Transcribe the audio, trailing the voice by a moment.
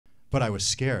but I was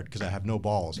scared because I have no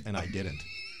balls, and I didn't.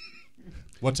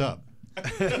 What's up?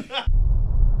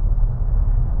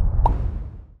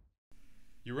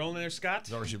 You rolling there, Scott?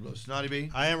 Snotty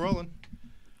B. I am rolling.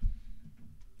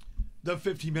 The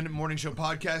 15-minute morning show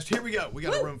podcast. Here we go. We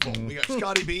got a room full. We got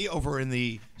Scotty B over in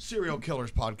the Serial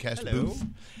Killers podcast booth.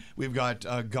 We've got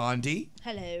Gandhi.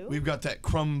 Hello. We've got that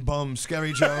crumb bum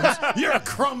Scary Jones. You're a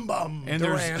crumb bum. And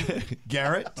Duran. there's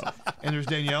Garrett. And there's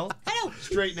Danielle. Hello.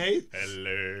 Straight Nate.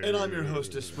 Hello. And I'm your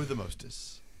hostess with the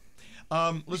mostest.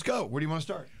 Let's go. Where do you want to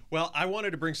start? Well, I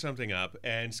wanted to bring something up,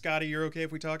 and Scotty, you're okay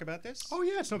if we talk about this? Oh,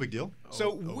 yeah, it's no big deal.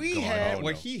 So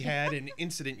he had an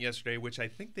incident yesterday, which I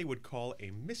think they would call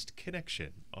a missed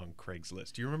connection on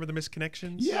Craigslist. Do you remember the missed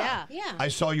connections? Yeah. I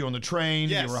saw you on the train.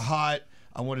 Yes. You were hot.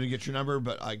 I wanted to get your number,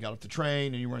 but I got off the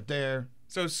train and you weren't there.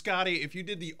 So, Scotty, if you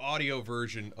did the audio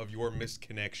version of your missed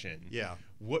connection,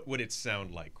 what would it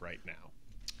sound like right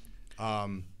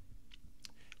now?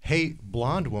 Hey,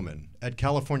 blonde woman at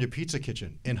California Pizza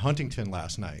Kitchen in Huntington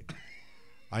last night.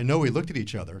 I know we looked at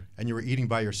each other and you were eating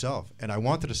by yourself, and I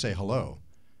wanted to say hello,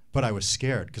 but I was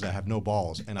scared because I have no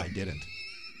balls, and I didn't.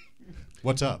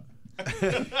 What's up? I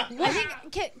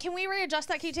think, can we readjust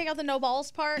that? Can you take out the no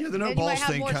balls part? Yeah, the no and balls you might have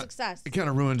thing. more success. It kind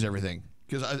of ruins everything.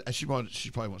 Because she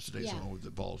probably wants to date someone with the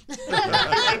balls.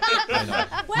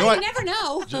 Well, you never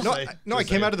know. I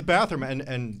came out of the bathroom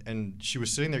and she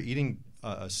was sitting there eating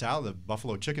a salad, a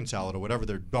buffalo chicken salad or whatever,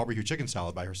 their barbecue chicken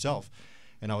salad by herself.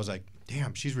 And I was like,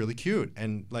 damn, she's really cute.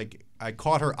 And like I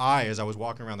caught her eye as I was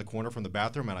walking around the corner from the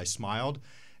bathroom, and I smiled.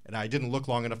 And I didn't look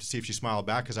long enough to see if she smiled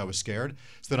back because I was scared.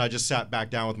 So then I just sat back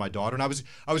down with my daughter. And I was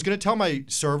going to tell my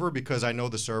server, because I know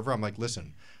the server, I'm like,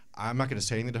 listen, I'm not going to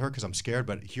say anything to her because I'm scared,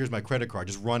 but here's my credit card.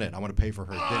 Just run it. I want to pay for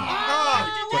her dinner.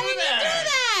 Why didn't you do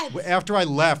that? After I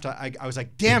left, I was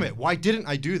like, damn it, why didn't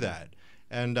I do that?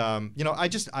 And, I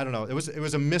don't know. It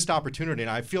was a missed opportunity, and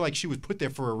I feel like she was put there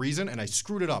for a reason, and I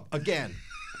screwed it up again.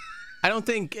 I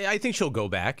think she'll go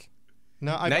back.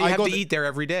 No, now you have to eat there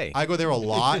every day. I go there a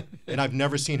lot, and I've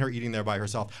never seen her eating there by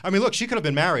herself. I mean, look, she could have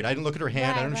been married. I didn't look at her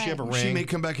hand. I don't know if she have a ring. She may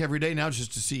come back every day now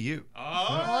just to see you.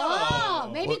 Oh,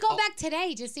 maybe go back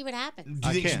today. Just see what happens. Do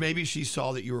you think maybe she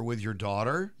saw that you were with your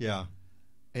daughter? Yeah.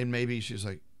 And maybe she's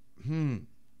like,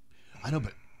 I know,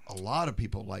 but a lot of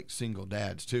people like single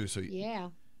dads too. So yeah.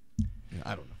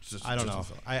 I don't know. I don't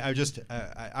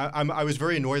know. I was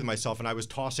very annoyed with myself, and I was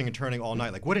tossing and turning all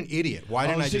night. Like, what an idiot! Why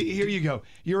didn't I just? Here you go.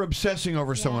 You're obsessing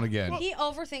over someone again. He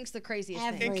overthinks the craziest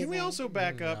thing. And can we also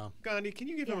back up, Gandhi? Can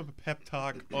you give him a pep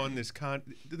talk on this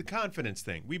the confidence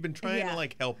thing? We've been trying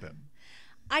to help him.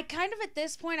 I kind of, at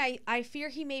this point, I fear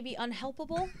he may be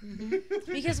unhelpable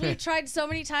because we've tried so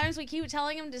many times. We keep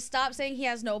telling him to stop saying he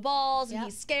has no balls and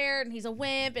he's scared and he's a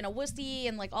wimp and a wussy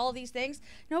and like all these things.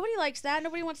 Nobody likes that.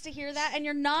 Nobody wants to hear that. And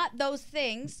you're not those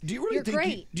things. You're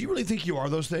great. Do you really think you are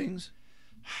those things?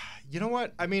 You know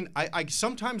what? I mean, I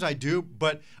sometimes I do,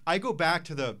 but I go back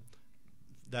to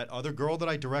that other girl that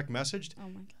I direct messaged. Oh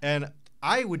my God. And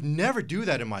I would never do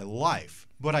that in my life,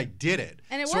 but I did it.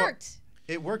 And it worked.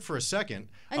 It worked for a second.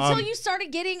 Until you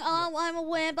started getting, I'm a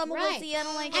wimp, I'm a wussy, I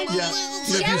don't like it.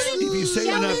 If you say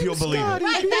it enough, you'll believe it.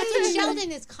 Right, that's what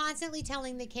Sheldon is constantly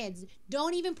telling the kids.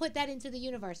 Don't even put that into the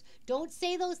universe. Don't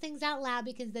say those things out loud,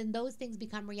 because then those things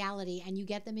become reality and you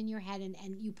get them in your head and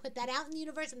you put that out in the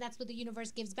universe, and that's what the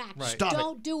universe gives back. Right.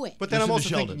 Don't do it. But then I'm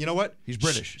also thinking, you know what? He's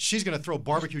British. She's going to throw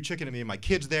barbecue chicken at me and my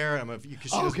kid's there. And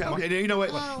Okay. You know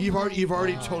what? You've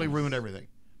already totally ruined everything.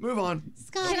 Move on.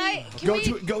 Scotty.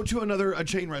 Go to a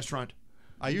chain restaurant.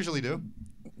 I usually do.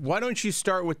 Why don't you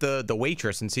start with the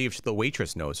waitress and see if the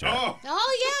waitress knows her?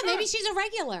 Oh yeah, maybe she's a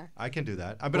regular. I can do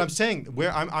that. But I'm saying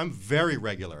I'm very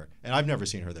regular, and I've never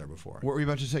seen her there before. What were you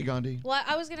about to say, Gandhi? Well,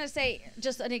 I was going to say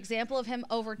just an example of him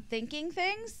overthinking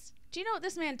things. Do you know what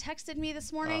this man texted me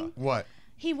this morning? What?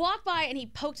 He walked by and he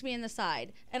poked me in the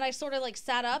side, and I sort of like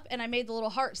sat up and I made the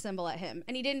little heart symbol at him,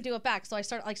 and he didn't do it back, so I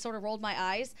sort of rolled my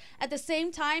eyes. At the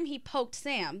same time, he poked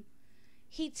Sam.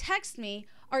 He texted me,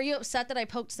 "Are you upset that I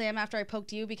poked Sam after I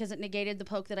poked you because it negated the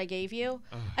poke that I gave you?"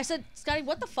 I said, "Scotty,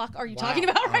 what the fuck are you talking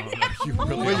about right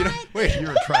now?" Wait,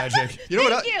 you're tragic. You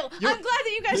know Thank you. I'm glad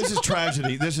that you guys. This is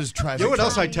tragedy. This is tragic. You know what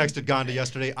else I texted Gandhi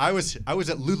yesterday? I was at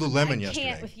Lululemon yesterday.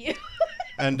 I can't with you.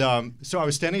 And so I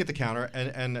was standing at the counter,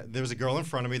 and there was a girl in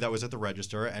front of me that was at the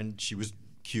register, and she was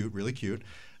cute, really cute.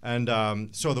 And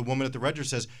so the woman at the register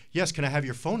says, "Yes, can I have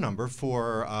your phone number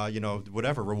for,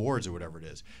 whatever, rewards or whatever it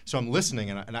is?" So I'm listening,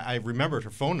 and I remembered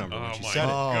her phone number when she said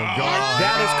it. Oh, God.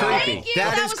 That is creepy. Thank you.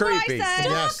 That is was what I creepy. said.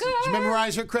 Yes. Did you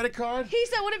memorize her credit card? He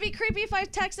said, "Would it be creepy if I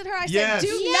texted her?" I Yes. said,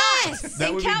 "Do Yes. not."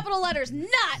 In capital letters, not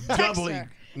text Doubly.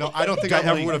 her. No, I don't think I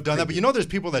ever would have done that. But you know there's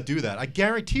people that do that. I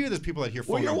guarantee you there's people that hear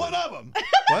phone Well, you're numbers. one of them.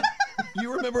 What?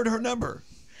 remembered her number.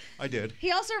 I did.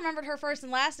 He also remembered her first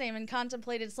and last name and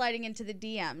contemplated sliding into the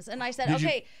DMs. And I said,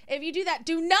 okay, if you do that,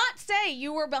 do not say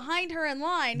you were behind her in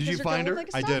line. Did you find her? Like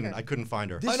I didn't. I couldn't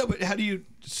find her. I know, but how do you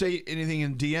say anything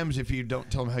in DMs if you don't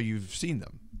tell them how you've seen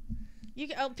them? You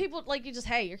people like you just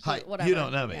hey, you're cute, Hi, whatever. you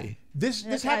don't know me. Yeah. This I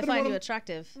happened to find you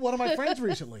attractive. one of my friends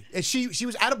recently. And she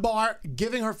was at a bar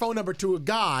giving her phone number to a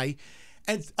guy,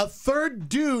 and a third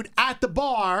dude at the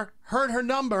bar heard her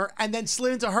number and then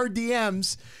slid into her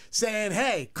DMs saying,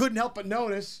 "Hey, couldn't help but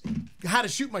notice how to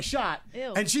shoot my shot."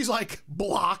 Ew. And she's like,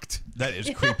 blocked. That is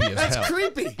creepy as hell. That's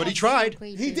creepy. But he tried.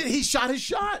 He did. He shot his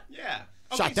shot. Yeah.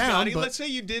 Shot down, Scotty, but- let's say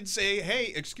you did say, "Hey,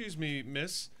 excuse me,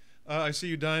 miss. I see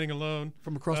you dining alone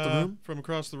From across the room? From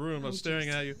across the room, I'm staring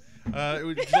at you.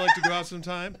 Would you like to go out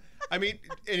sometime?" I mean,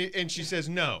 and she says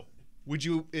no. Would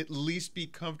you at least be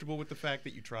comfortable with the fact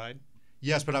that you tried?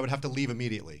 Yes, but I would have to leave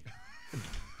immediately.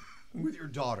 With your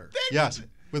daughter. Yes,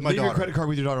 with my Leave your daughter. credit card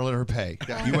with your daughter. Let her pay.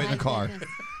 You wait in the car.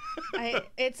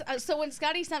 So when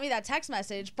Scotty sent me that text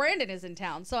message, Brandon is in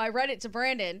town. So I read it to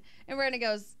Brandon, and Brandon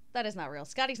goes, "That is not real.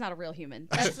 Scotty's not a real human.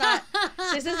 That's not.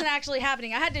 This isn't actually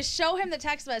happening." I had to show him the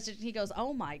text message, and he goes,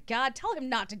 "Oh my God, tell him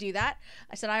not to do that."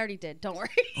 I said, "I already did. Don't worry."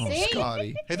 Oh,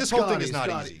 Scotty. Hey, this whole thing is not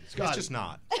Scotty, easy. Scotty. It's just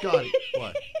not. Scotty,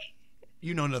 What?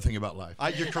 you know nothing about life.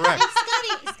 You're correct.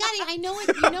 Scotty, I know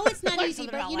it's not Like easy,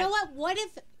 something but about you know life. what? What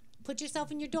if put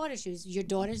yourself in your daughter's shoes? Your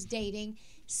daughter's dating.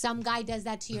 Some guy does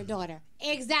that to your daughter.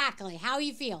 Exactly. How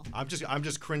you feel? I'm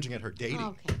just cringing at her dating.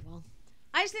 Okay, well.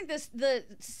 I just think the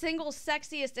single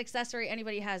sexiest accessory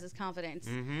anybody has is confidence,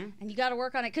 and you got to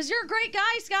work on it because you're a great guy,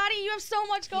 Scotty. You have so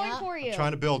much going for you. I'm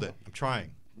trying to build it. I'm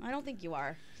trying. I don't think you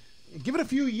are. Give it a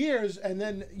few years, and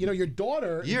then your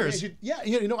daughter. Years? Yeah.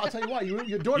 I'll tell you why.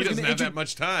 Your daughter's He doesn't gonna have that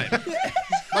much time.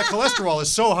 My cholesterol is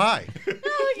so high.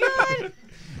 Oh my God.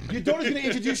 Your daughter's going to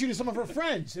introduce you to some of her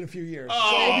friends in a few years.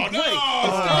 Oh, no.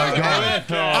 my God.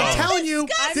 I'm telling you,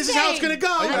 this is how it's going to go.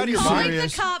 Are you Calling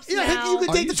serious? the cops Yeah, now. you could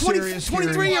Are date you the serious?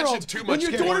 23-year-old Watching too when much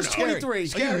your Scary. daughter's Scary.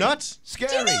 23. Are you nuts? Scary.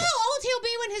 Do you know how old he'll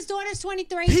be when his daughter's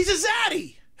 23? He's a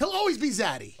zaddy. He'll always be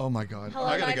zaddy. Oh, my God. Hello,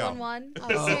 I gotta go. 911. Oh,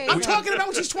 seriously. I'm talking about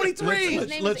when she's 23. His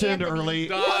name Let's was end Anthony. early.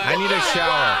 I need a shower.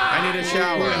 I need a We're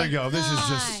shower. going to go. This is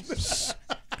just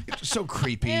so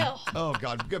creepy. Ew. Oh,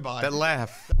 God. Goodbye. That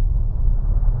laugh.